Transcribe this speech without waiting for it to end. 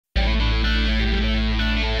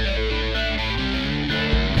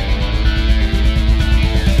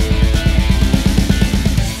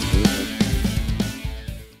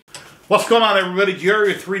What's going on, everybody? Jerry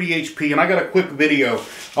with 3DHP, and I got a quick video.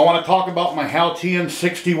 I want to talk about my Haltian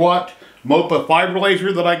 60 watt MOPA fiber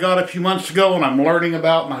laser that I got a few months ago, and I'm learning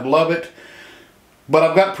about, and I love it. But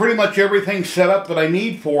I've got pretty much everything set up that I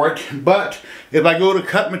need for it. But if I go to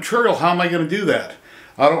cut material, how am I going to do that?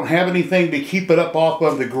 I don't have anything to keep it up off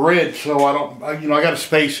of the grid, so I got to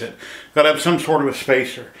space it. Got to have some sort of a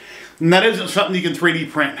spacer. And that isn't something you can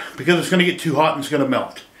 3D print because it's going to get too hot and it's going to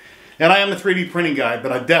melt. And I am a 3D printing guy,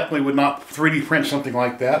 but I definitely would not 3D print something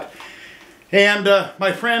like that. And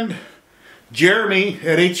my friend Jeremy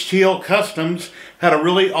at HTL Customs had a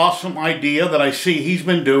really awesome idea that I see he's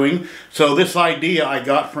been doing. So this idea I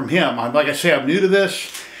got from him. Like I say, I'm new to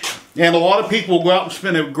this. And a lot of people will go out and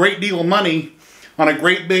spend a great deal of money on a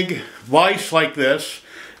great big vise like this.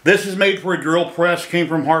 This is made for a drill press, came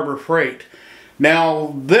from Harbor Freight.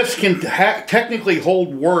 Now, this can technically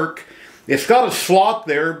hold work. It's got a slot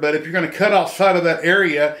there, but if you're going to cut outside of that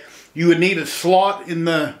area, you would need a slot in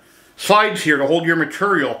the sides here to hold your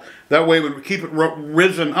material. That way it would keep it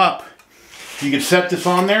risen up. You can set this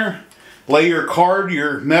on there, lay your card,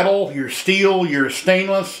 your metal, your steel, your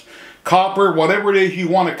stainless, copper, whatever it is you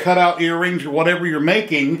want to cut out, earrings or whatever you're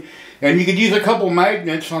making. And you could use a couple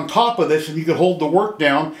magnets on top of this and you could hold the work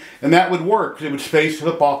down, and that would work. It would space it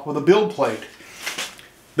up off with a build plate.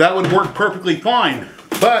 That would work perfectly fine.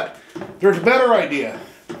 But there's a better idea.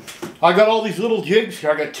 I got all these little jigs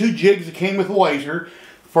here. I got 2 jigs that came with a laser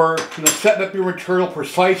for setting up your material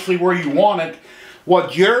precisely where you want it.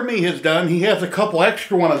 What Jeremy has done, he has a couple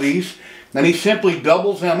extra one of these, and he simply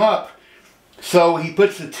doubles them up. So he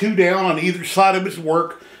puts the 2 down on either side of his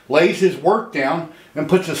work, lays his work down, and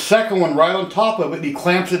puts a second one right on top of it, and he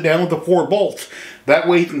clamps it down with the 4 bolts. That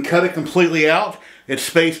way he can cut it completely out. It's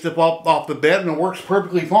spaced up off the bed, and it works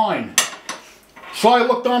perfectly fine. So I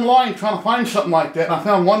looked online trying to find something like that, and I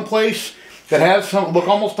found one place that has some look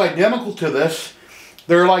almost identical to this.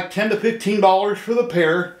 They're like $10 to $15 for the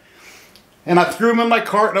pair, and I threw them in my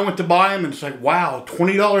cart and I went to buy them, and it's like, wow,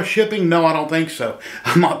 $20 shipping? No, I don't think so.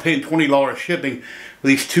 I'm not paying $20 shipping for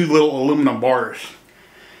these 2 little aluminum bars.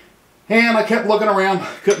 And I kept looking around,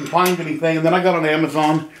 couldn't find anything, and then I got on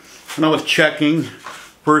Amazon and I was checking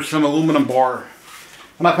for some aluminum bar,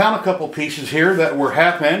 and I found a couple pieces here that were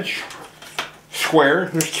 1/2 inch square.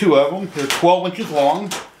 There's 2 of them. They're 12 inches long.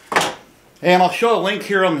 And I'll show a link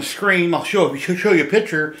here on the screen. I'll show you a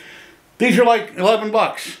picture. These are like 11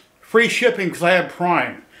 bucks. Free shipping because I have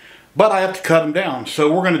Prime. But I have to cut them down.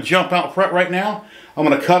 So we're going to jump out front right now. I'm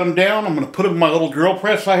going to cut them down. I'm going to put them in my little drill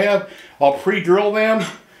press I have. I'll pre-drill them.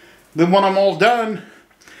 Then when I'm all done,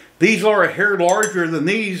 these are a hair larger than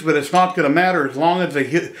these, but it's not going to matter as long as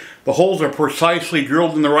the holes are precisely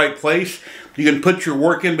drilled in the right place. You can put your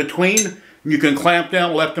work in between. You can clamp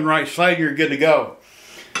down left and right side and you're good to go.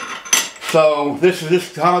 So this is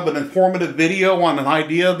just kind of an informative video on an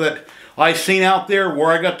idea that I've seen out there,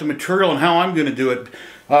 where I got the material and how I'm going to do it.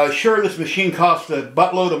 Sure, this machine costs a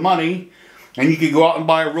buttload of money, and you could go out and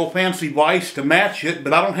buy a real fancy vise to match it,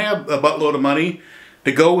 but I don't have a buttload of money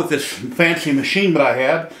to go with this fancy machine that I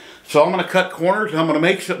have. So I'm going to cut corners and I'm going to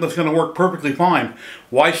make something that's going to work perfectly fine.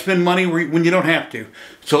 Why spend money when you don't have to?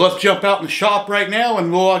 So let's jump out in the shop right now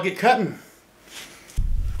and we'll get cutting.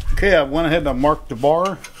 Okay, I went ahead and marked the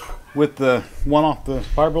bar with the one off the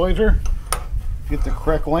fiber laser. Get the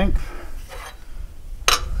correct length.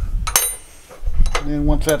 And then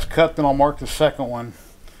once that's cut, then I'll mark the second one.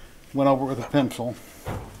 Went over with a pencil.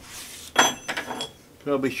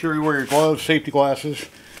 So be sure you wear your gloves, safety glasses.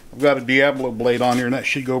 I've got a Diablo blade on here, and that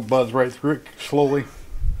should go buzz right through it slowly.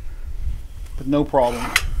 But no problem.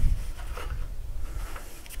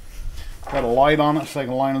 Got a light on it so I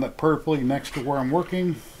can line it up perfectly next to where I'm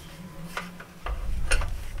working.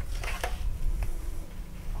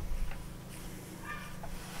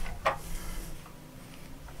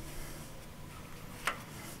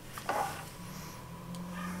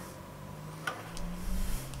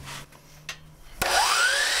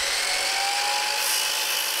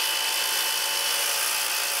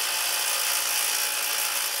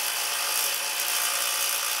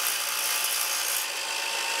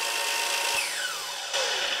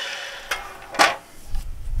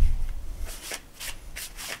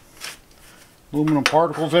 Aluminum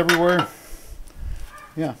particles everywhere.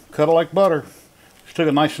 Yeah, cut it like butter. Just took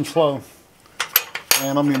it nice and slow.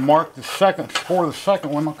 And I'm going to mark the second, for the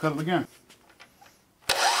second one, I'll cut it again.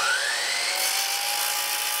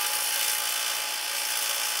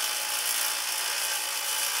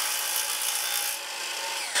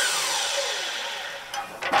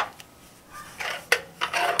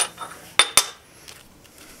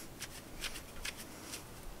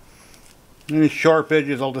 Any sharp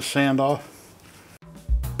edges I'll just sand off.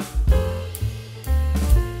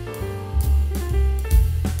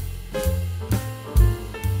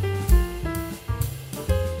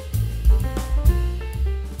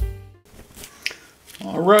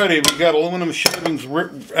 Alrighty, we got aluminum shavings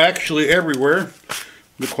actually everywhere.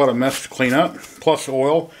 Be quite a mess to clean up, plus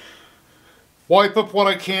oil. Wipe up what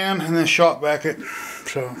I can and then shop vac it.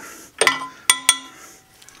 So,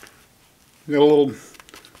 got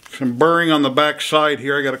some burring on the back side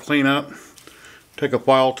here I got to clean up. Take a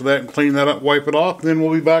file to that and clean that up, wipe it off, and then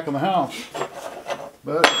we'll be back in the house.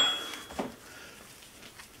 But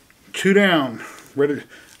 2 down, ready,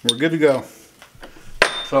 we're good to go.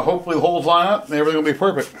 So hopefully the holes line up and everything will be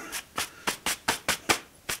perfect.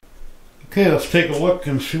 Okay, let's take a look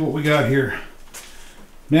and see what we got here.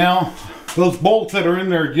 Now, those bolts that are in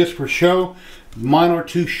there are just for show. Mine are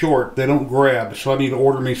too short, they don't grab, so I need to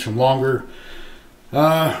order me some longer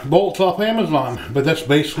bolts off Amazon. But that's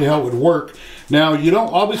basically how it would work. Now, you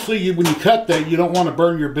don't, obviously, when you cut that, you don't want to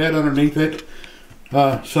burn your bed underneath it.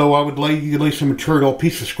 So I would you could lay some material, a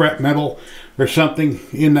piece of scrap metal or something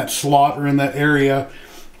in that slot or in that area,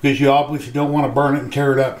 because you obviously don't want to burn it and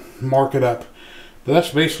tear it up, mark it up. But that's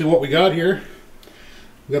basically what we got here.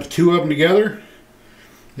 We got 2 of them together.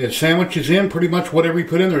 It sandwiches in pretty much whatever you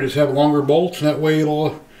put in there. Just have longer bolts, and that way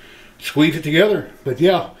it'll squeeze it together. But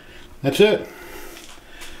yeah, that's it.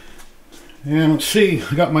 And let's see,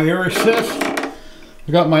 I got my air assist.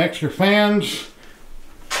 I got my extra fans.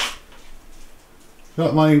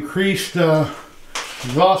 Got my increased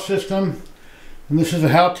exhaust system. And this is a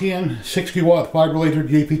Haltian 60 watt fiber laser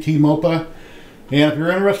JPT MOPA. And if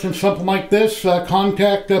you're interested in something like this,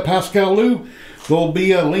 contact Pascal Liu. There'll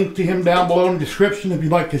be a link to him down below in the description if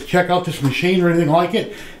you'd like to check out this machine or anything like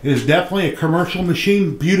it. It is definitely a commercial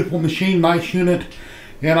machine, beautiful machine, nice unit.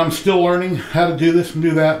 And I'm still learning how to do this and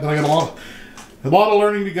do that. But I got a lot of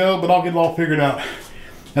learning to go, but I'll get it all figured out.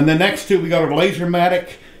 And then next to we got our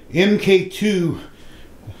LaserMatic MK2.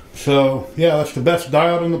 So yeah, that's the best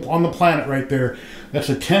diode on the planet right there. That's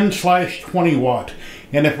a 10/20 watt.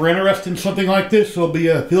 And if we're interested in something like this, there'll be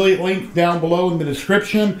an affiliate link down below in the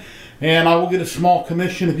description. And I will get a small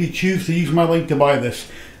commission if you choose to use my link to buy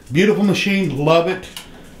this. Beautiful machine, love it.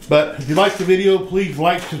 But if you like the video, please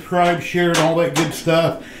like, subscribe, share, and all that good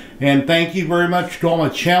stuff. And thank you very much to all my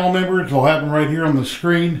channel members. I'll have them right here on the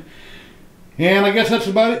screen. And I guess that's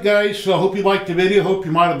about it, guys. So I hope you liked the video. Hope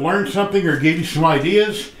you might have learned something or gave you some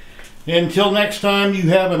ideas. Until next time, you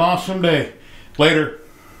have an awesome day. Later.